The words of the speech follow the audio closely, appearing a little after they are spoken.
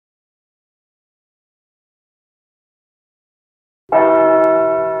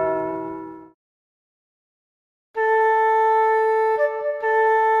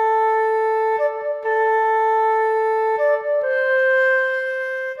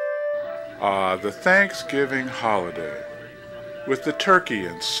Ah, the Thanksgiving holiday, with the turkey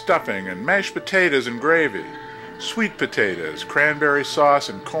and stuffing and mashed potatoes and gravy, sweet potatoes, cranberry sauce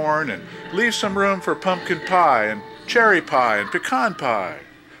and corn, and leave some room for pumpkin pie and cherry pie and pecan pie,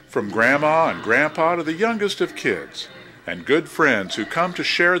 from Grandma and Grandpa to the youngest of kids, and good friends who come to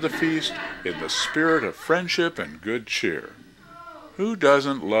share the feast in the spirit of friendship and good cheer. Who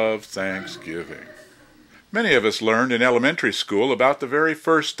doesn't love Thanksgiving? Many of us learned in elementary school about the very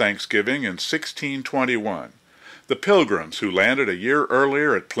first Thanksgiving in 1621. The Pilgrims, who landed a year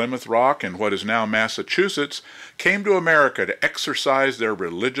earlier at Plymouth Rock in what is now Massachusetts, came to America to exercise their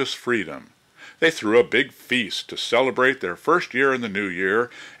religious freedom. They threw a big feast to celebrate their first year in the new year,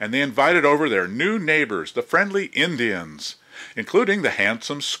 and they invited over their new neighbors, the friendly Indians, including the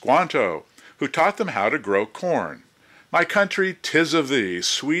handsome Squanto, who taught them how to grow corn. My country, 'tis of thee,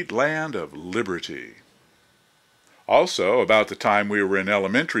 sweet land of liberty. Also, about the time we were in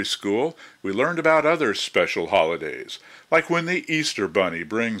elementary school, we learned about other special holidays, like when the Easter Bunny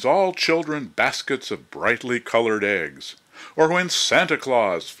brings all children baskets of brightly colored eggs, or when Santa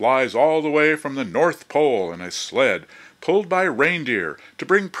Claus flies all the way from the North Pole in a sled pulled by reindeer to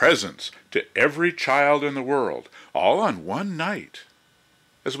bring presents to every child in the world, all on one night.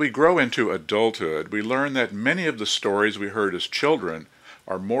 As we grow into adulthood, we learn that many of the stories we heard as children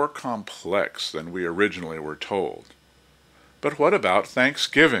are more complex than we originally were told. But what about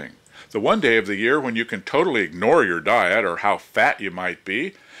Thanksgiving, the one day of the year when you can totally ignore your diet or how fat you might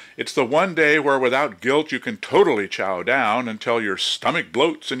be? It's the one day where without guilt you can totally chow down until your stomach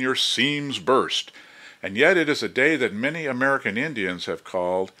bloats and your seams burst. And yet it is a day that many American Indians have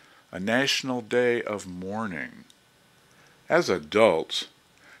called a national day of mourning. As adults,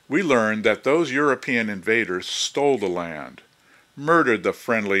 we learned that those European invaders stole the land, murdered the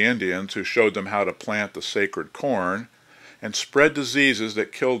friendly Indians who showed them how to plant the sacred corn, and spread diseases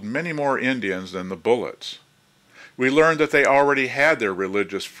that killed many more Indians than the bullets. We learned that they already had their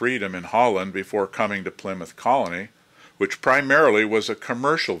religious freedom in Holland before coming to Plymouth Colony, which primarily was a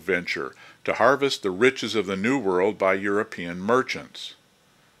commercial venture to harvest the riches of the New World by European merchants.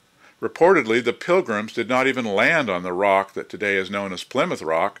 Reportedly, the Pilgrims did not even land on the rock that today is known as Plymouth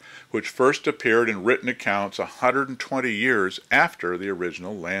Rock, which first appeared in written accounts 120 years after the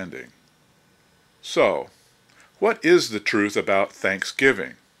original landing. So, what is the truth about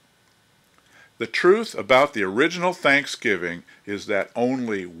Thanksgiving? The truth about the original Thanksgiving is that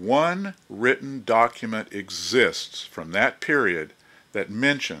only one written document exists from that period that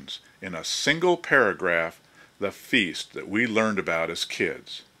mentions in a single paragraph the feast that we learned about as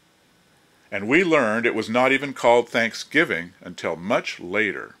kids. And we learned it was not even called Thanksgiving until much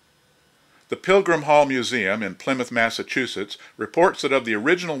later. The Pilgrim Hall Museum in Plymouth, Massachusetts, reports that of the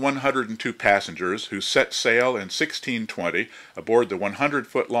original 102 passengers who set sail in 1620 aboard the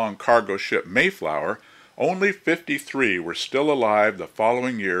 100-foot-long cargo ship Mayflower, only 53 were still alive the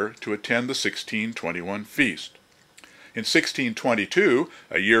following year to attend the 1621 feast. In 1622,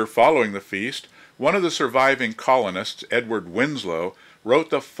 a year following the feast, one of the surviving colonists, Edward Winslow, wrote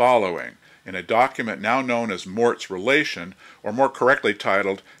the following in a document now known as Mort's Relation, or more correctly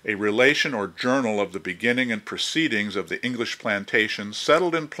titled, A Relation or Journal of the Beginning and Proceedings of the English Plantations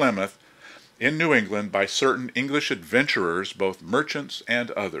Settled in Plymouth, in New England, by certain English adventurers, both merchants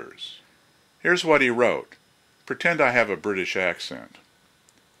and others. Here's what he wrote. Pretend I have a British accent.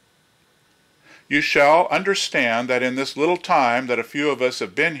 You shall understand that in this little time that a few of us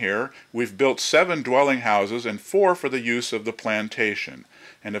have been here, we've built 7 dwelling houses and 4 for the use of the plantation,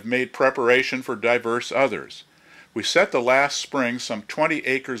 and have made preparation for divers others. We set the last spring some 20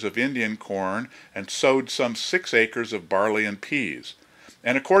 acres of Indian corn, and sowed some 6 acres of barley and peas.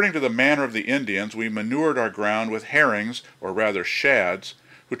 And according to the manner of the Indians, we manured our ground with herrings, or rather shads,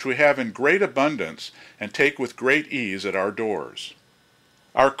 which we have in great abundance, and take with great ease at our doors.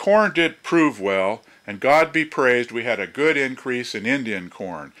 Our corn did prove well, and God be praised we had a good increase in Indian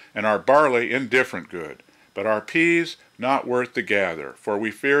corn, and our barley indifferent good. But our peas not worth the gather, for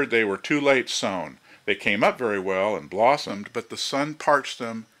we feared they were too late sown. They came up very well and blossomed, but the sun parched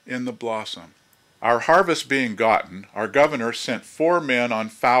them in the blossom. Our harvest being gotten, our governor sent 4 men on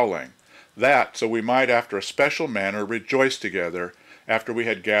fowling, that so we might after a special manner rejoice together after we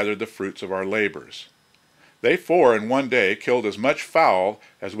had gathered the fruits of our labors. They 4 in one day killed as much fowl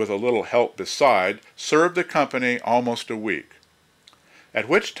as with a little help beside served the company almost a week. At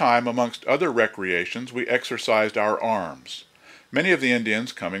which time, amongst other recreations, we exercised our arms, many of the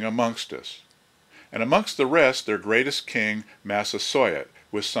Indians coming amongst us. And amongst the rest their greatest king, Massasoit,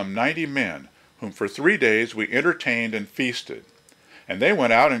 with some 90 men, whom for 3 days we entertained and feasted. And they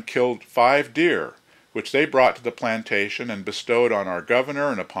went out and killed 5 deer, which they brought to the plantation and bestowed on our governor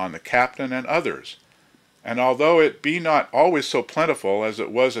and upon the captain and others. And although it be not always so plentiful as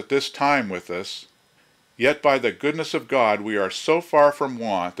it was at this time with us, yet by the goodness of God we are so far from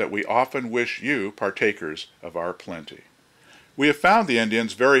want that we often wish you partakers of our plenty. We have found the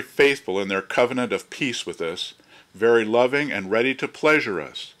Indians very faithful in their covenant of peace with us, very loving and ready to pleasure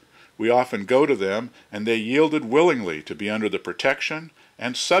us. We often go to them, and they yielded willingly to be under the protection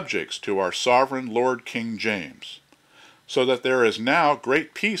and subjects to our sovereign Lord King James, so that there is now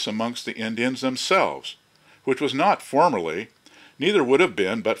great peace amongst the Indians themselves, which was not formerly, neither would have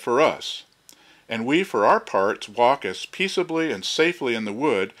been but for us. And we for our parts walk as peaceably and safely in the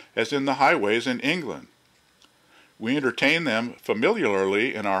wood as in the highways in England. We entertain them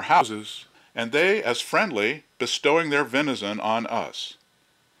familiarly in our houses, and they as friendly, bestowing their venison on us.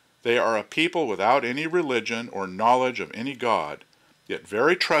 They are a people without any religion or knowledge of any God, yet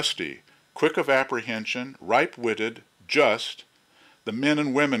very trusty, quick of apprehension, ripe-witted, just. The men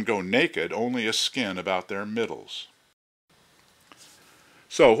and women go naked, only a skin about their middles.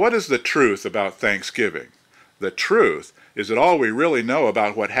 So what is the truth about Thanksgiving? The truth is that all we really know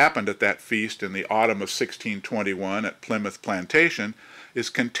about what happened at that feast in the autumn of 1621 at Plymouth Plantation is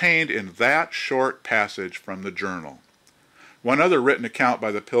contained in that short passage from the journal. One other written account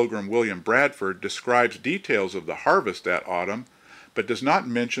by the pilgrim William Bradford describes details of the harvest that autumn, but does not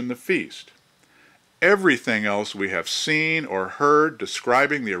mention the feast. Everything else we have seen or heard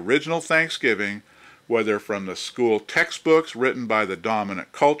describing the original Thanksgiving, whether from the school textbooks written by the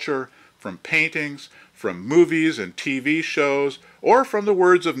dominant culture, from paintings, from movies and TV shows, or from the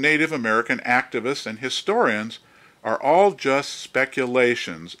words of Native American activists and historians, are all just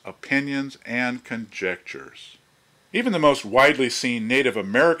speculations, opinions, and conjectures. Even the most widely seen Native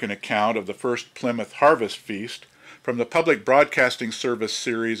American account of the first Plymouth Harvest Feast, from the Public Broadcasting Service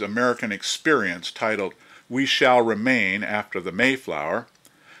series American Experience titled We Shall Remain After the Mayflower,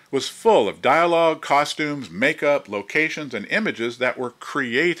 was full of dialogue, costumes, makeup, locations, and images that were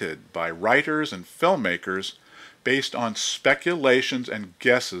created by writers and filmmakers based on speculations and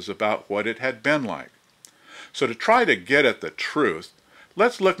guesses about what it had been like. So to try to get at the truth,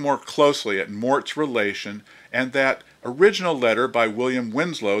 let's look more closely at Mort's relation and that original letter by William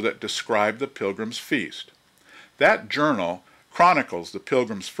Winslow that described the Pilgrim's Feast. That journal chronicles the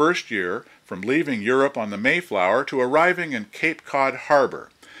Pilgrims' first year from leaving Europe on the Mayflower to arriving in Cape Cod Harbor,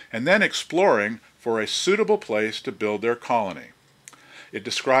 and then exploring for a suitable place to build their colony. It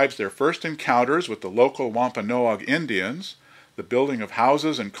describes their first encounters with the local Wampanoag Indians, the building of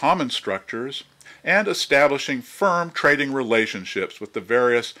houses and common structures, and establishing firm trading relationships with the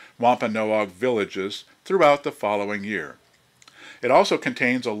various Wampanoag villages throughout the following year. It also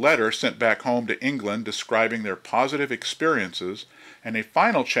contains a letter sent back home to England describing their positive experiences, and a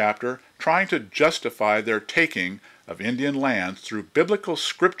final chapter trying to justify their taking of Indian lands through biblical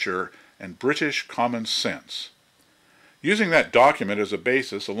scripture and British common sense. Using that document as a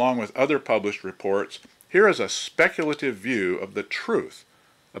basis, along with other published reports, here is a speculative view of the truth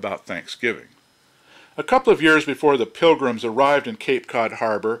about Thanksgiving. A couple of years before the Pilgrims arrived in Cape Cod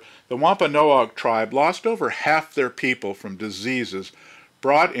Harbor, the Wampanoag tribe lost over half their people from diseases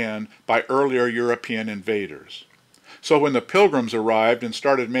brought in by earlier European invaders. So when the Pilgrims arrived and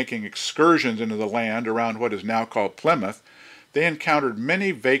started making excursions into the land around what is now called Plymouth, they encountered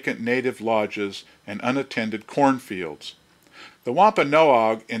many vacant native lodges and unattended cornfields. The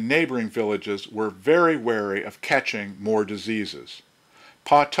Wampanoag in neighboring villages were very wary of catching more diseases.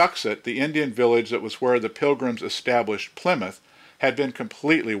 Pawtuxet, the Indian village that was where the Pilgrims established Plymouth, had been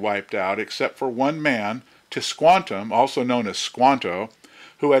completely wiped out except for one man, Tisquantum, also known as Squanto,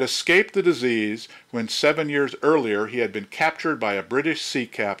 who had escaped the disease when 7 years earlier he had been captured by a British sea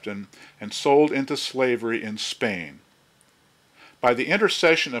captain and sold into slavery in Spain. By the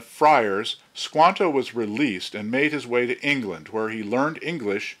intercession of friars, Squanto was released and made his way to England, where he learned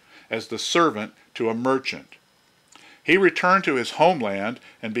English as the servant to a merchant. He returned to his homeland,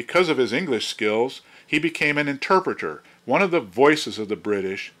 and because of his English skills, he became an interpreter, one of the voices of the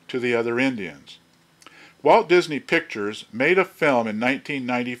British to the other Indians. Walt Disney Pictures made a film in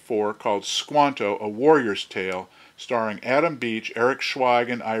 1994 called Squanto, A Warrior's Tale, starring Adam Beach, Eric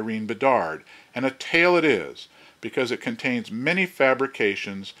Schweig, and Irene Bedard, and a tale it is, because it contains many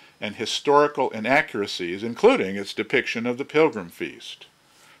fabrications and historical inaccuracies, including its depiction of the Pilgrim Feast.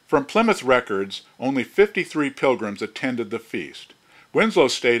 From Plymouth records, only 53 pilgrims attended the feast. Winslow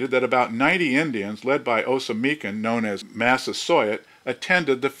stated that about 90 Indians, led by Osamecan, known as Massasoit,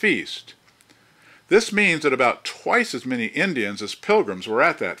 attended the feast. This means that about twice as many Indians as pilgrims were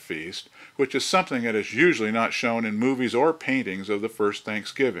at that feast, which is something that is usually not shown in movies or paintings of the first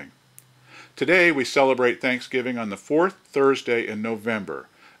Thanksgiving. Today we celebrate Thanksgiving on the fourth Thursday in November,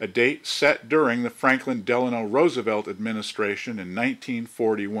 a date set during the Franklin Delano Roosevelt administration in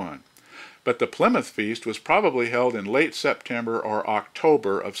 1941. But the Plymouth feast was probably held in late September or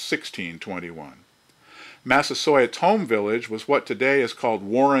October of 1621. Massasoit's home village was what today is called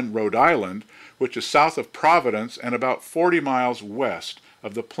Warren, Rhode Island, which is south of Providence and about 40 miles west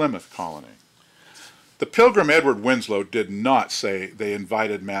of the Plymouth colony. The Pilgrim Edward Winslow did not say they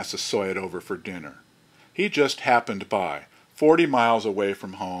invited Massasoit over for dinner. He just happened by, 40 miles away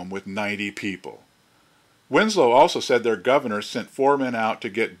from home with 90 people. Winslow also said their governor sent 4 men out to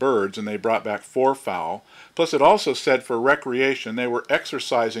get birds and they brought back 4 fowl, plus it also said for recreation they were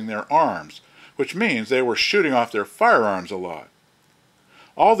exercising their arms, which means they were shooting off their firearms a lot.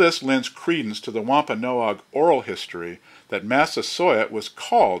 All this lends credence to the Wampanoag oral history that Massasoit was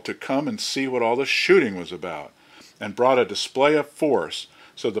called to come and see what all the shooting was about, and brought a display of force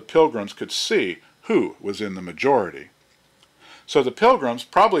so the Pilgrims could see who was in the majority. So the Pilgrims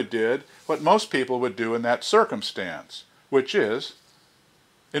probably did what most people would do in that circumstance, which is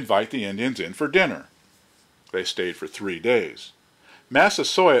invite the Indians in for dinner. They stayed for 3 days.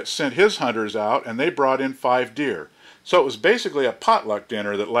 Massasoit sent his hunters out and they brought in 5 deer. So it was basically a potluck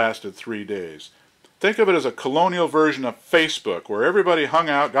dinner that lasted 3 days. Think of it as a colonial version of Facebook, where everybody hung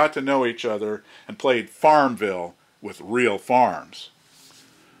out, got to know each other, and played Farmville with real farms.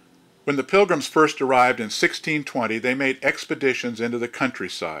 When the Pilgrims first arrived in 1620, they made expeditions into the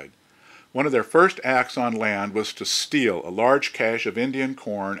countryside. One of their first acts on land was to steal a large cache of Indian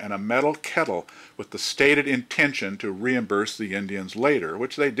corn and a metal kettle with the stated intention to reimburse the Indians later,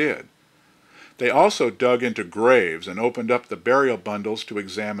 which they did. They also dug into graves and opened up the burial bundles to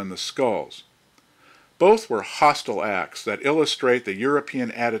examine the skulls. Both were hostile acts that illustrate the European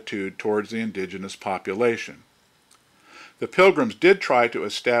attitude towards the indigenous population. The Pilgrims did try to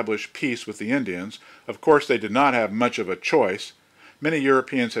establish peace with the Indians. Of course, they did not have much of a choice. Many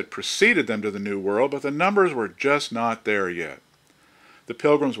Europeans had preceded them to the New World, but the numbers were just not there yet. The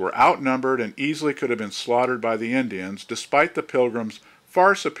Pilgrims were outnumbered and easily could have been slaughtered by the Indians, despite the Pilgrims'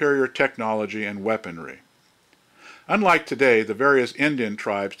 far superior technology and weaponry. Unlike today, the various Indian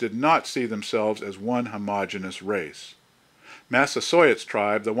tribes did not see themselves as one homogeneous race. Massasoit's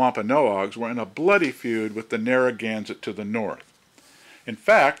tribe, the Wampanoags, were in a bloody feud with the Narragansett to the north. In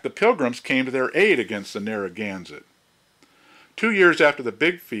fact, the Pilgrims came to their aid against the Narragansett. 2 years after the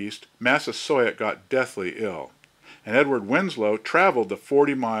big feast, Massasoit got deathly ill, and Edward Winslow traveled the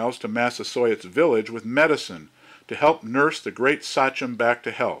 40 miles to Massasoit's village with medicine to help nurse the great Sachem back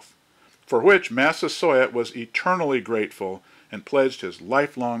to health, for which Massasoit was eternally grateful and pledged his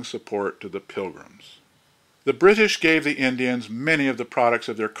lifelong support to the Pilgrims. The British gave the Indians many of the products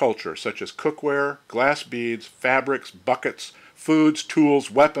of their culture, such as cookware, glass beads, fabrics, buckets, foods,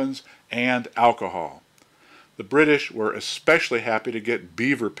 tools, weapons, and alcohol. The British were especially happy to get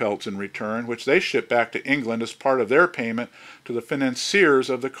beaver pelts in return, which they shipped back to England as part of their payment to the financiers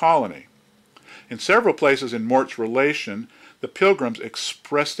of the colony. In several places in Mort's relation, the Pilgrims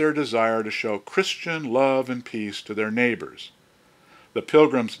expressed their desire to show Christian love and peace to their neighbors. The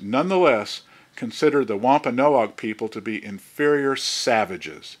Pilgrims nonetheless considered the Wampanoag people to be inferior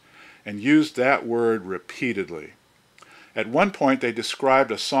savages, and used that word repeatedly. At one point they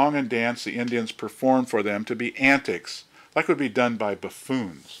described a song and dance the Indians performed for them to be antics, like would be done by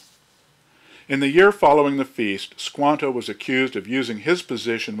buffoons. In the year following the feast, Squanto was accused of using his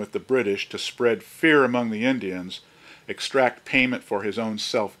position with the British to spread fear among the Indians, extract payment for his own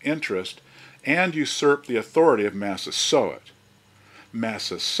self-interest, and usurp the authority of Massasoit.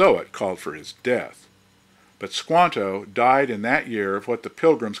 Massasoit called for his death, but Squanto died in that year of what the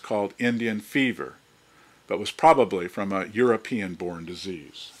Pilgrims called Indian fever, but was probably from a European-born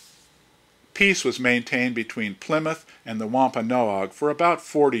disease. Peace was maintained between Plymouth and the Wampanoag for about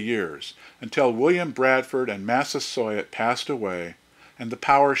 40 years, until William Bradford and Massasoit passed away, and the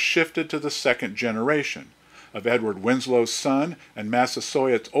power shifted to the second generation of Edward Winslow's son and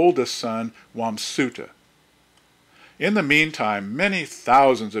Massasoit's oldest son, Wamsuta. In the meantime, many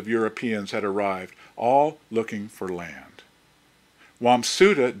thousands of Europeans had arrived, all looking for land.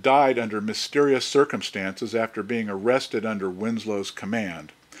 Wamsuta died under mysterious circumstances after being arrested under Winslow's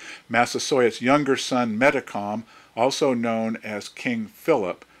command. Massasoit's younger son, Metacom, also known as King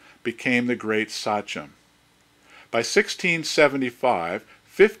Philip, became the great Sachem. By 1675,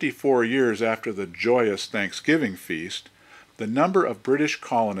 54 years after the joyous Thanksgiving feast, the number of British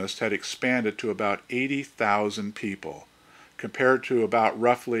colonists had expanded to about 80,000 people, compared to about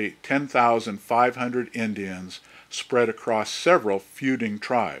roughly 10,500 Indians spread across several feuding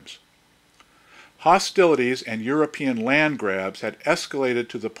tribes. Hostilities and European land grabs had escalated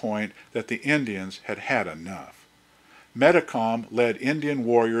to the point that the Indians had had enough. Metacom led Indian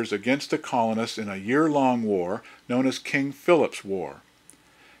warriors against the colonists in a year-long war known as King Philip's War.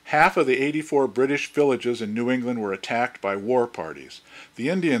 Half of the 84 British villages in New England were attacked by war parties. The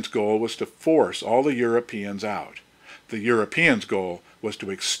Indians' goal was to force all the Europeans out. The Europeans' goal was to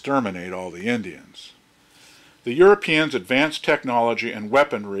exterminate all the Indians. The Europeans' advanced technology and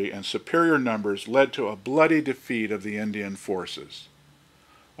weaponry and superior numbers led to a bloody defeat of the Indian forces.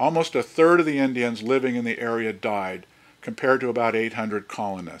 Almost a third of the Indians living in the area died, compared to about 800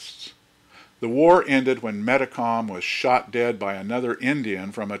 colonists. The war ended when Metacom was shot dead by another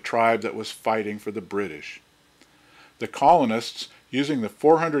Indian from a tribe that was fighting for the British. The colonists, using the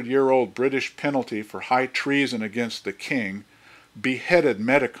 400-year-old British penalty for high treason against the king, beheaded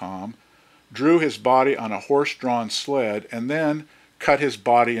Metacom, drew his body on a horse-drawn sled, and then cut his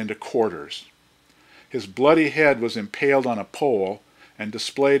body into quarters. His bloody head was impaled on a pole and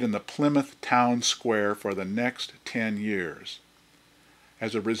displayed in the Plymouth town square for the next 10 years.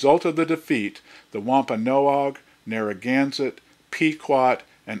 As a result of the defeat, the Wampanoag, Narragansett, Pequot,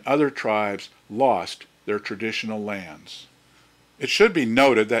 and other tribes lost their traditional lands. It should be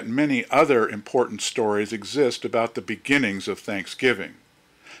noted that many other important stories exist about the beginnings of Thanksgiving.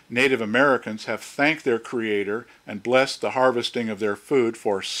 Native Americans have thanked their Creator and blessed the harvesting of their food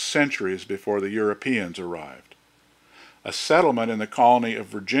for centuries before the Europeans arrived. A settlement in the colony of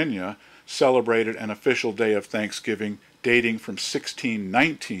Virginia celebrated an official day of Thanksgiving dating from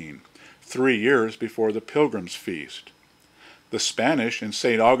 1619, 3 years before the Pilgrim's Feast. The Spanish in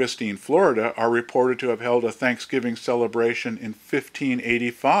St. Augustine, Florida, are reported to have held a Thanksgiving celebration in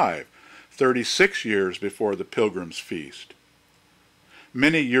 1585, 36 years before the Pilgrim's Feast.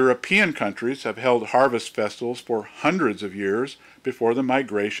 Many European countries have held harvest festivals for hundreds of years before the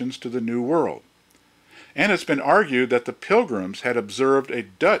migrations to the New World. And it's been argued that the Pilgrims had observed a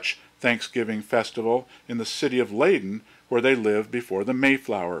Dutch Thanksgiving festival in the city of Leyden, where they lived before the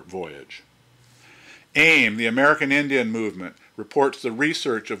Mayflower voyage. AIM, the American Indian Movement, reports the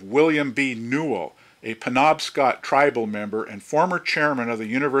research of William B. Newell, a Penobscot tribal member and former chairman of the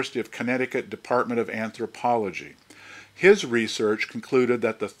University of Connecticut Department of Anthropology. His research concluded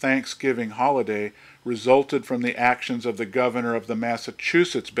that the Thanksgiving holiday resulted from the actions of the governor of the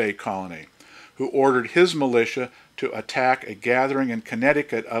Massachusetts Bay Colony, who ordered his militia to attack a gathering in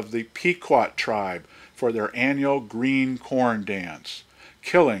Connecticut of the Pequot tribe for their annual green corn dance,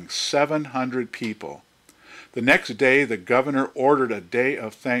 killing 700 people. The next day, the governor ordered a day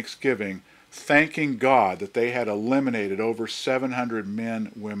of Thanksgiving, thanking God that they had eliminated over 700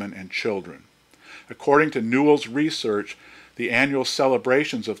 men, women, and children. According to Newell's research, the annual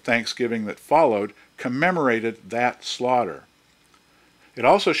celebrations of Thanksgiving that followed commemorated that slaughter. It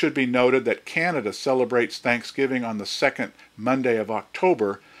also should be noted that Canada celebrates Thanksgiving on the second Monday of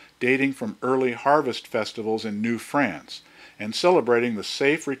October, dating from early harvest festivals in New France, and celebrating the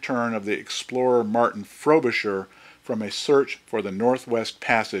safe return of the explorer Martin Frobisher from a search for the Northwest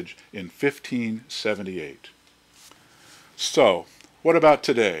Passage in 1578. So, what about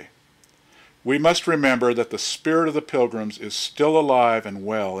today? We must remember that the spirit of the Pilgrims is still alive and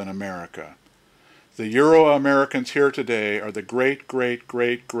well in America. The Euro-Americans here today are the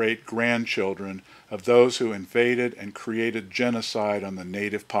great-great-great-great-grandchildren of those who invaded and created genocide on the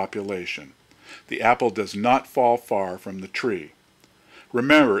native population. The apple does not fall far from the tree.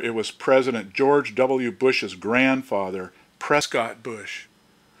 Remember, it was President George W. Bush's grandfather, Prescott Bush,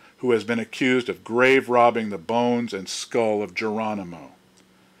 who has been accused of grave robbing the bones and skull of Geronimo.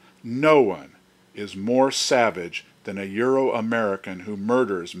 No one is more savage than a Euro-American who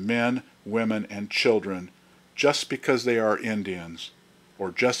murders men, women, and children just because they are Indians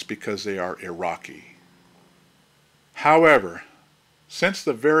or just because they are Iraqi. However, since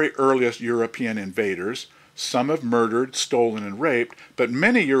the very earliest European invaders, some have murdered, stolen, and raped, but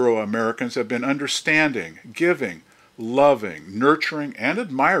many Euro-Americans have been understanding, giving, loving, nurturing, and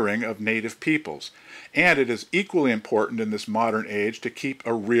admiring of native peoples. And it is equally important in this modern age to keep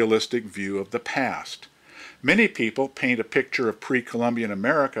a realistic view of the past. Many people paint a picture of pre-Columbian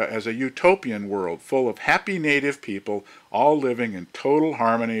America as a utopian world full of happy native people all living in total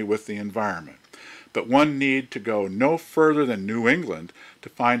harmony with the environment. But one need to go no further than New England to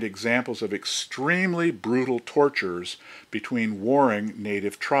find examples of extremely brutal tortures between warring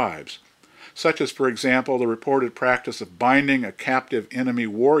native tribes, such as, for example, the reported practice of binding a captive enemy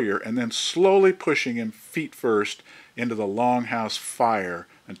warrior and then slowly pushing him feet first into the longhouse fire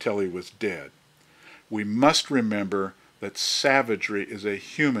until he was dead. We must remember that savagery is a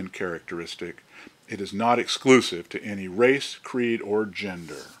human characteristic. It is not exclusive to any race, creed, or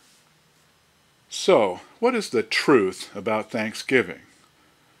gender. So, what is the truth about Thanksgiving?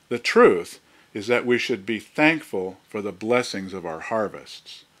 The truth is that we should be thankful for the blessings of our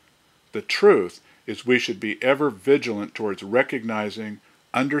harvests. The truth is we should be ever vigilant towards recognizing,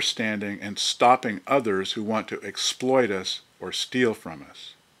 understanding, and stopping others who want to exploit us or steal from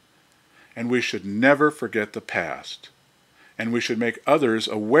us. And we should never forget the past. And we should make others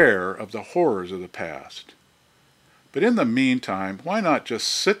aware of the horrors of the past. But in the meantime, why not just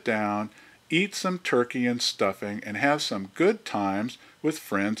sit down, eat some turkey and stuffing, and have some good times with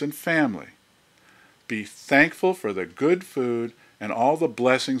friends and family? Be thankful for the good food and all the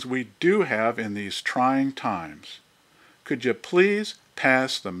blessings we do have in these trying times. Could you please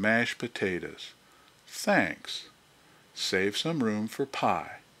pass the mashed potatoes? Thanks. Save some room for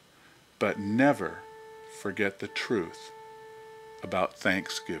pie. But never forget the truth about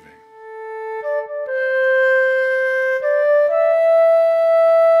Thanksgiving.